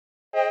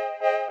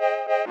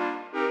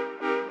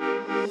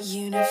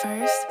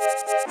Universe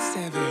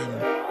 7.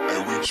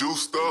 And we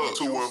juiced up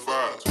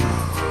 215.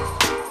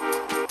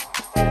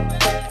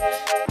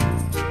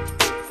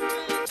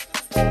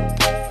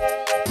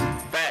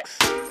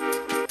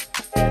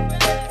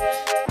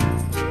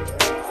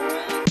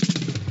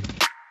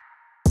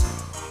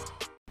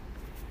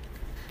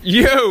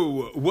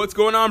 Yo, what's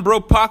going on,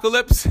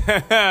 Bropocalypse?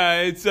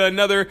 It's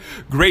another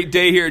great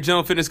day here at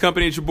General Fitness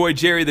Company. It's your boy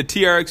Jerry, the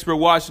TR Expert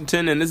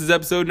Washington, and this is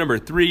episode number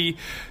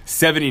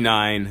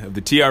 379 of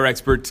the TR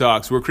Expert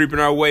Talks. We're creeping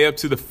our way up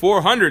to the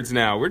 400s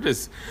now. We're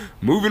just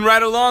moving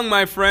right along,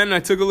 my friend. I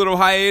took a little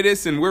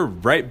hiatus, and we're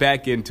right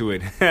back into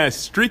it,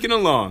 streaking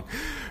along.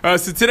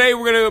 So today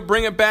we're going to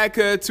bring it back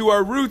to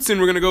our roots,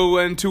 and we're going to go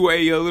into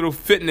a little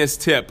fitness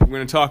tip. We're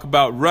going to talk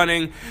about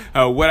running,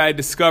 what I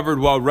discovered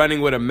while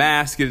running with a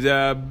mask.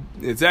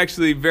 It's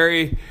actually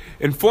very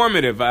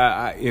informative,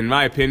 in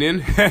my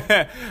opinion.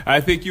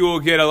 I think you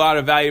will get a lot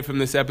of value from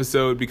this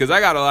episode because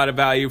I got a lot of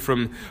value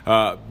from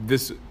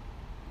this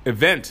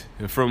event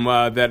from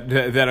that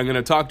I'm going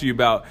to talk to you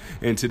about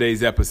in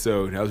today's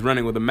episode. I was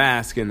running with a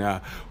mask,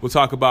 and we'll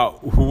talk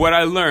about what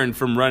I learned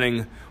from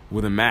running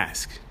with a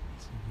mask.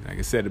 Like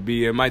I said,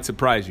 it might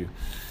surprise you.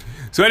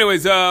 So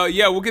anyways,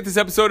 we'll get this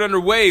episode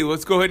underway.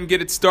 Let's go ahead and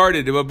get it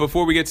started. But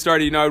before we get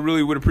started, I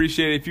really would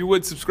appreciate it if you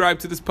would subscribe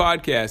to this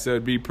podcast. That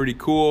would be pretty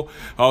cool.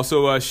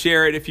 Also,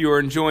 share it if you are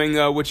enjoying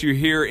what you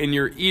hear in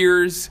your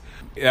ears.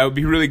 That would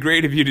be really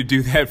great of you to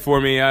do that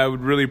for me. I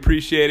would really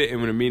appreciate it. It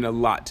would mean a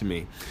lot to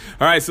me.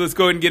 All right, so let's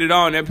go ahead and get it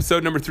on.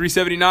 Episode number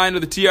 379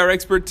 of the TR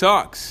Expert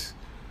Talks.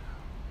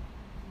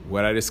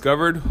 What I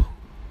discovered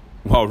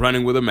while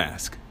running with a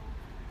mask.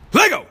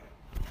 Lego!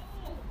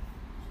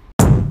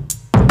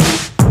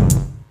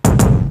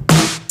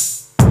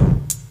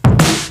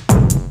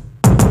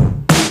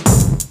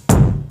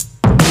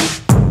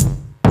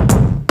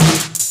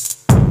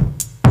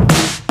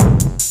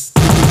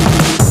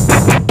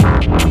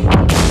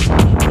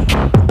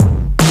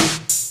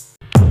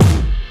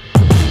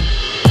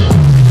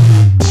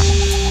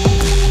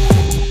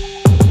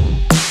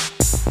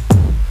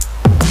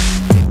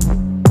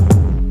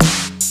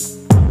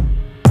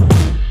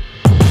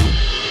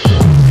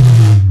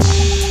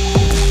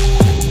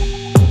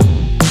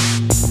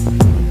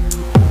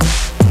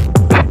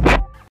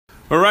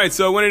 All right,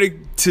 so I wanted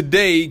to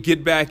today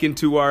get back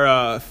into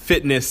our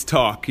fitness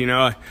talk.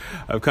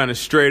 I've kind of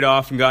strayed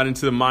off and got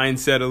into the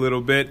mindset a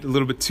little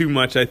bit too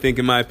much, I think,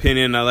 in my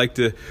opinion. I like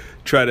to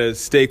try to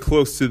stay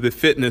close to the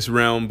fitness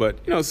realm, but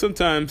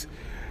sometimes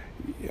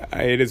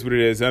it is what it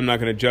is. I'm not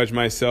going to judge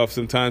myself.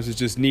 Sometimes it's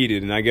just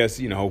needed, and I guess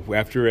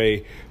after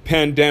a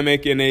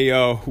pandemic and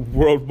a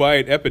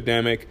worldwide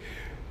epidemic.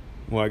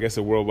 Well, I guess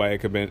a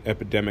worldwide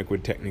epidemic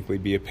would technically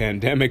be a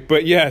pandemic,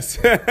 but yes,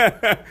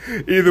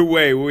 either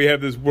way, we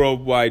have this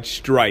worldwide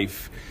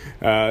strife.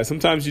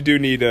 Sometimes you do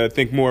need to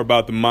think more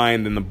about the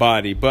mind than the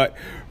body, but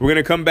we're going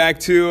to come back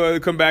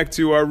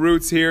to our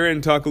roots here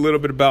and talk a little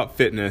bit about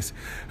fitness.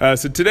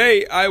 So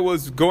today I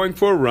was going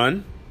for a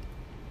run,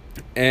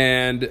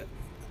 and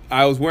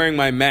I was wearing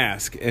my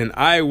mask, and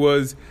I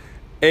was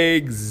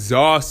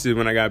exhausted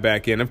when I got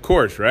back in. Of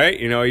course, right?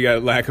 You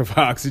got lack of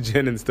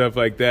oxygen and stuff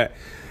like that.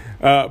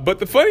 But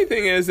the funny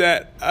thing is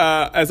that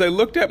as I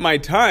looked at my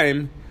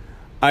time,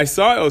 I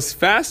saw it was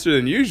faster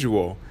than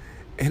usual.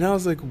 And I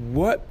was like,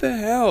 what the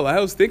hell? I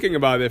was thinking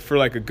about it for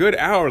like a good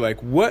hour.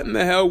 Like, what in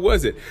the hell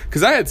was it?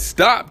 Because I had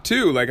stopped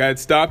too. Like, I had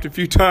stopped a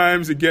few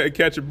times to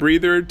catch a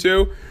breather or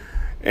two.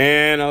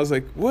 And I was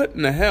like, what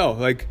in the hell?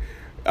 Like,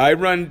 I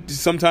run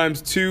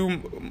sometimes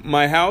to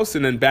my house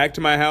and then back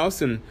to my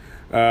house. And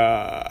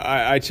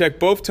I check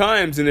both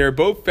times, and they're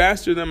both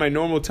faster than my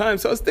normal time.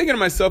 So I was thinking to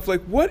myself,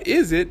 like, what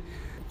is it?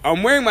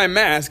 I'm wearing my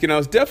mask, and I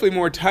was definitely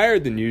more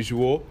tired than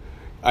usual.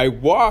 I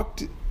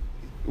walked,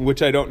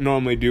 which I don't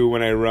normally do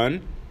when I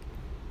run,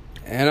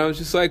 and I was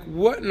just like,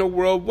 what in the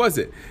world was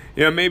it?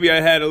 Maybe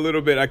I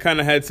kind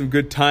of had some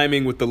good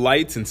timing with the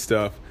lights and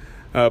stuff,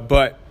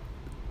 but,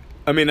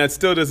 that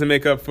still doesn't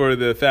make up for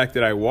the fact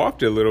that I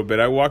walked a little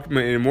bit. I walked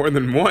more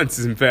than once,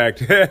 in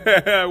fact.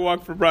 I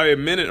walked for probably a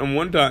minute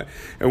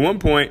at one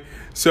point.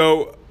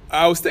 So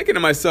I was thinking to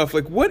myself,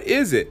 like, what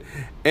is it?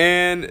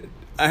 And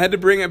I had to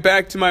bring it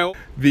back to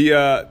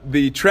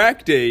the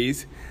track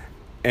days,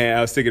 and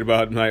I was thinking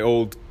about my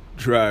old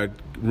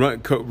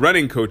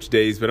running coach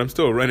days, but I'm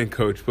still a running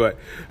coach. But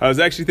I was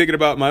actually thinking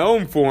about my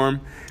own form,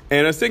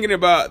 and I was thinking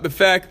about the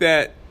fact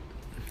that,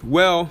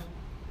 well,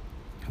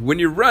 when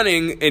you're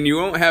running and you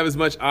won't have as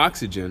much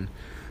oxygen,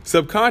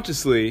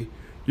 subconsciously,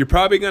 you're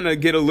probably going to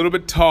get a little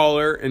bit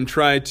taller and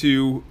try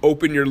to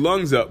open your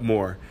lungs up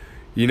more,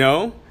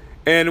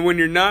 And when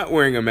you're not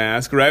wearing a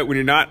mask, right, when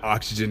you're not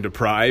oxygen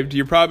deprived,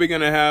 you're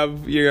going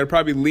to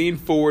probably lean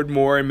forward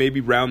more and maybe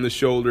round the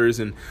shoulders,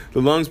 and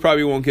the lungs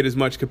probably won't get as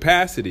much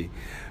capacity.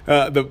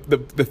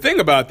 The thing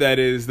about that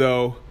is,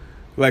 though,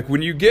 like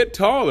when you get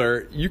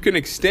taller, you can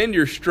extend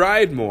your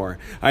stride more.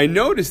 I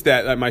noticed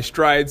that my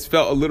strides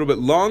felt a little bit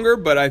longer,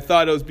 but I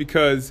thought it was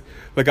because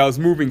like I was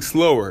moving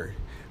slower.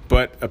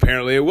 But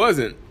apparently it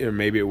wasn't, or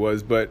maybe it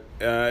was, but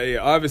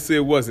obviously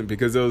it wasn't,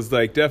 because it was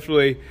like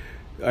definitely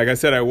like I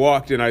said, I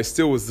walked and I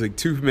still was like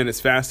 2 minutes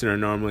faster than I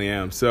normally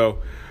am. So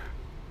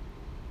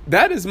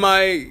that is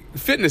my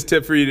fitness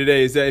tip for you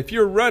today, is that if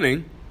you're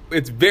running,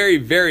 it's very,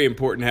 very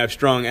important to have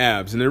strong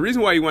abs. And the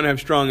reason why you want to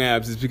have strong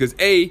abs is because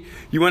A,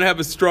 you want to have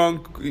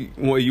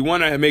you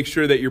want to make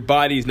sure that your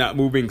body is not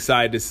moving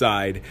side to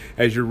side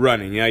as you're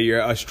running. You're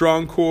a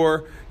strong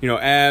core,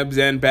 abs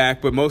and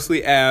back, but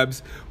mostly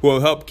abs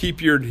will help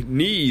keep your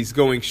knees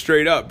going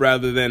straight up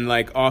rather than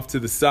like off to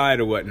the side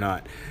or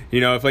whatnot.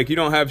 If like you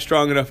don't have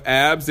strong enough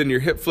abs, then your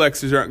hip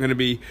flexors aren't going to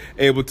be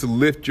able to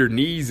lift your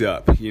knees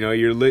up.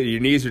 Your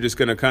knees are just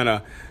going to kind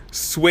of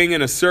swing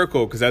in a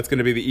circle, because that's going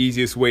to be the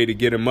easiest way to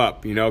get them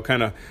up,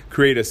 kind of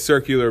create a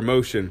circular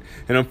motion.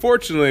 And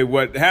unfortunately,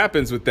 what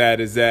happens with that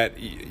is that,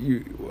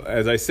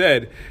 as I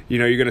said,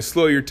 you're going to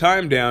slow your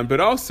time down,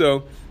 but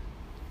also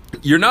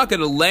you're not going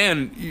to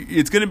land.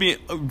 It's going to be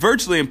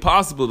virtually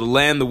impossible to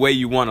land the way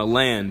you want to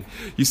land.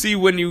 You see,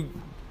 when you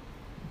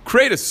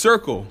create a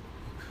circle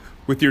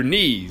with your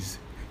knees,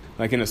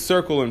 like in a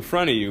circle in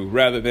front of you,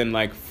 rather than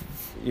like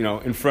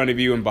in front of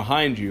you and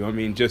behind you. I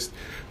mean, just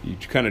you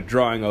kind of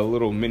drawing a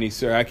little mini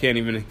circle. I can't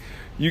even.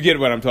 You get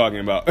what I'm talking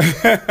about.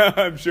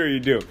 I'm sure you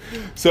do.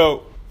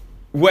 So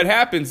what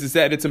happens is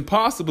that it's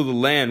impossible to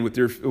land with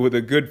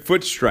a good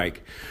foot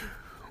strike.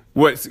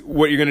 What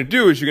you're going to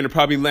do is you're going to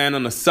probably land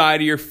on the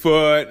side of your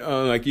foot,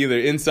 like either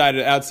inside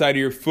or outside of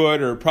your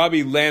foot, or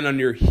probably land on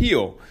your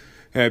heel.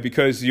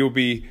 Because you'll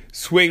be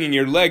swinging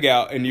your leg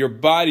out and your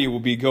body will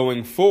be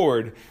going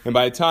forward, and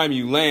by the time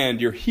you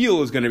land, your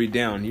heel is going to be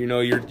down.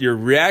 Your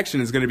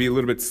reaction is going to be a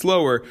little bit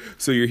slower,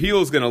 so your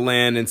heel is going to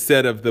land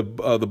instead of the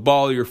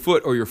ball of your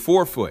foot or your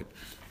forefoot.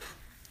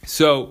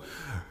 So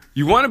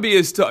you want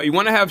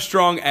to have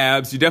strong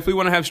abs. You definitely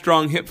want to have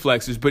strong hip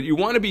flexors, but you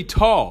want to be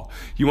tall.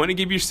 You want to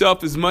give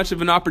yourself as much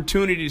of an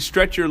opportunity to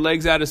stretch your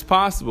legs out as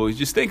possible. You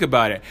just think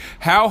about it.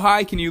 How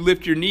high can you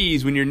lift your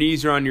knees when your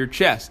knees are on your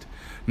chest?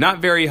 Not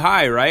very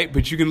high, right?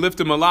 But you can lift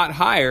them a lot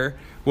higher.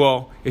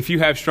 Well, if you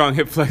have strong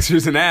hip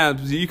flexors and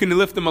abs, you can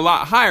lift them a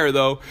lot higher,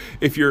 though,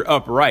 if you're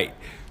upright.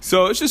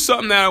 So it's just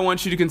something that I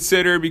want you to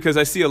consider, because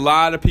I see a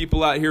lot of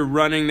people out here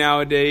running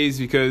nowadays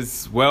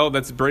because, well,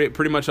 that's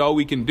pretty much all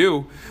we can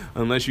do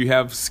unless you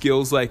have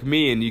skills like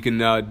me and you can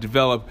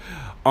develop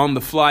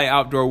on-the-fly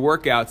outdoor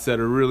workouts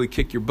that'll really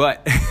kick your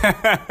butt.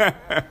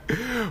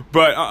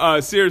 But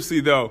seriously,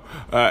 though,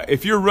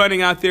 if you're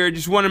running out there,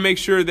 just want to make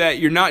sure that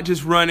you're not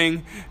just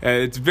running.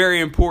 It's very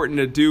important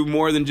to do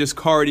more than just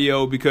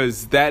cardio,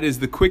 because that is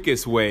the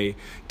quickest way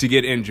to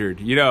get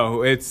injured.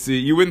 It's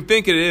you wouldn't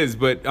think it is,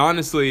 but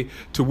honestly,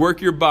 to work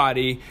your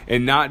body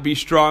and not be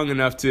strong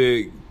enough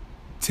to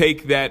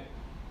take that,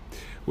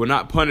 well,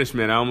 not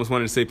punishment. I almost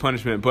wanted to say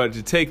punishment, but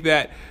to take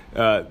that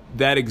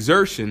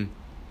exertion,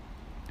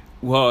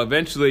 well,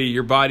 eventually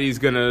your body's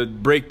going to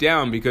break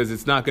down, because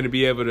it's not going to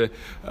be able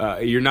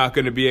to, you're not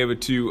going to be able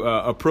to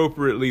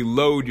appropriately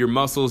load your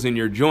muscles and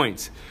your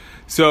joints.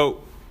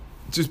 So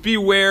just be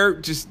aware.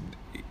 Just,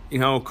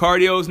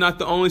 cardio is not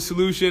the only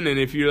solution. And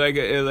if you're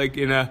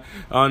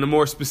on a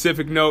more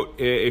specific note,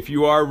 if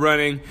you are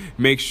running,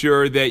 make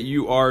sure that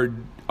you are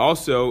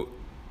also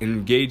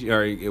engaging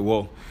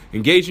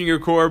your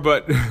core,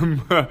 but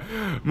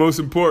most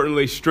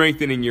importantly,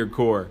 strengthening your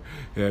core,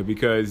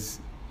 because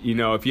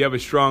if you have a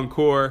strong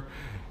core,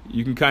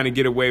 you can kind of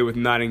get away with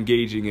not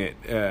engaging it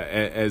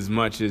as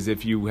much as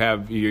if you're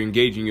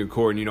engaging your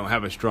core and you don't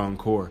have a strong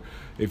core.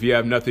 If you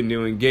have nothing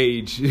to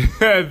engage,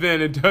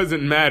 then it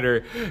doesn't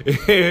matter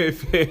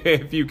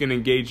if you can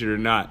engage it or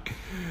not.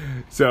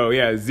 So,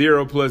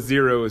 0 plus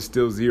 0 is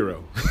still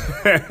 0.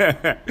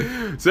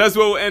 So that's what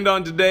we'll end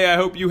on today. I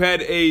hope you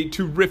had a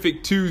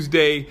terrific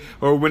Tuesday,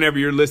 or whenever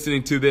you're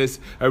listening to this.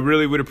 I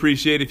really would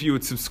appreciate if you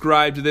would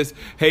subscribe to this.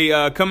 Hey,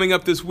 coming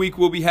up this week,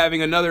 we'll be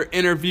having another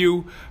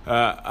interview.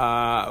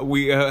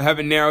 We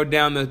haven't narrowed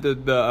down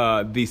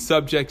the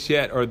subjects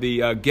yet, or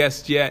the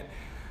guests yet.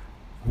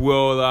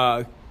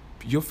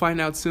 You'll find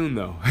out soon,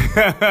 though.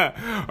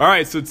 All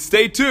right, so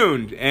stay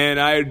tuned, and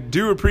I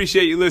do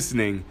appreciate you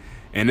listening.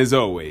 And as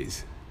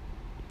always,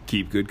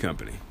 keep good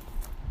company.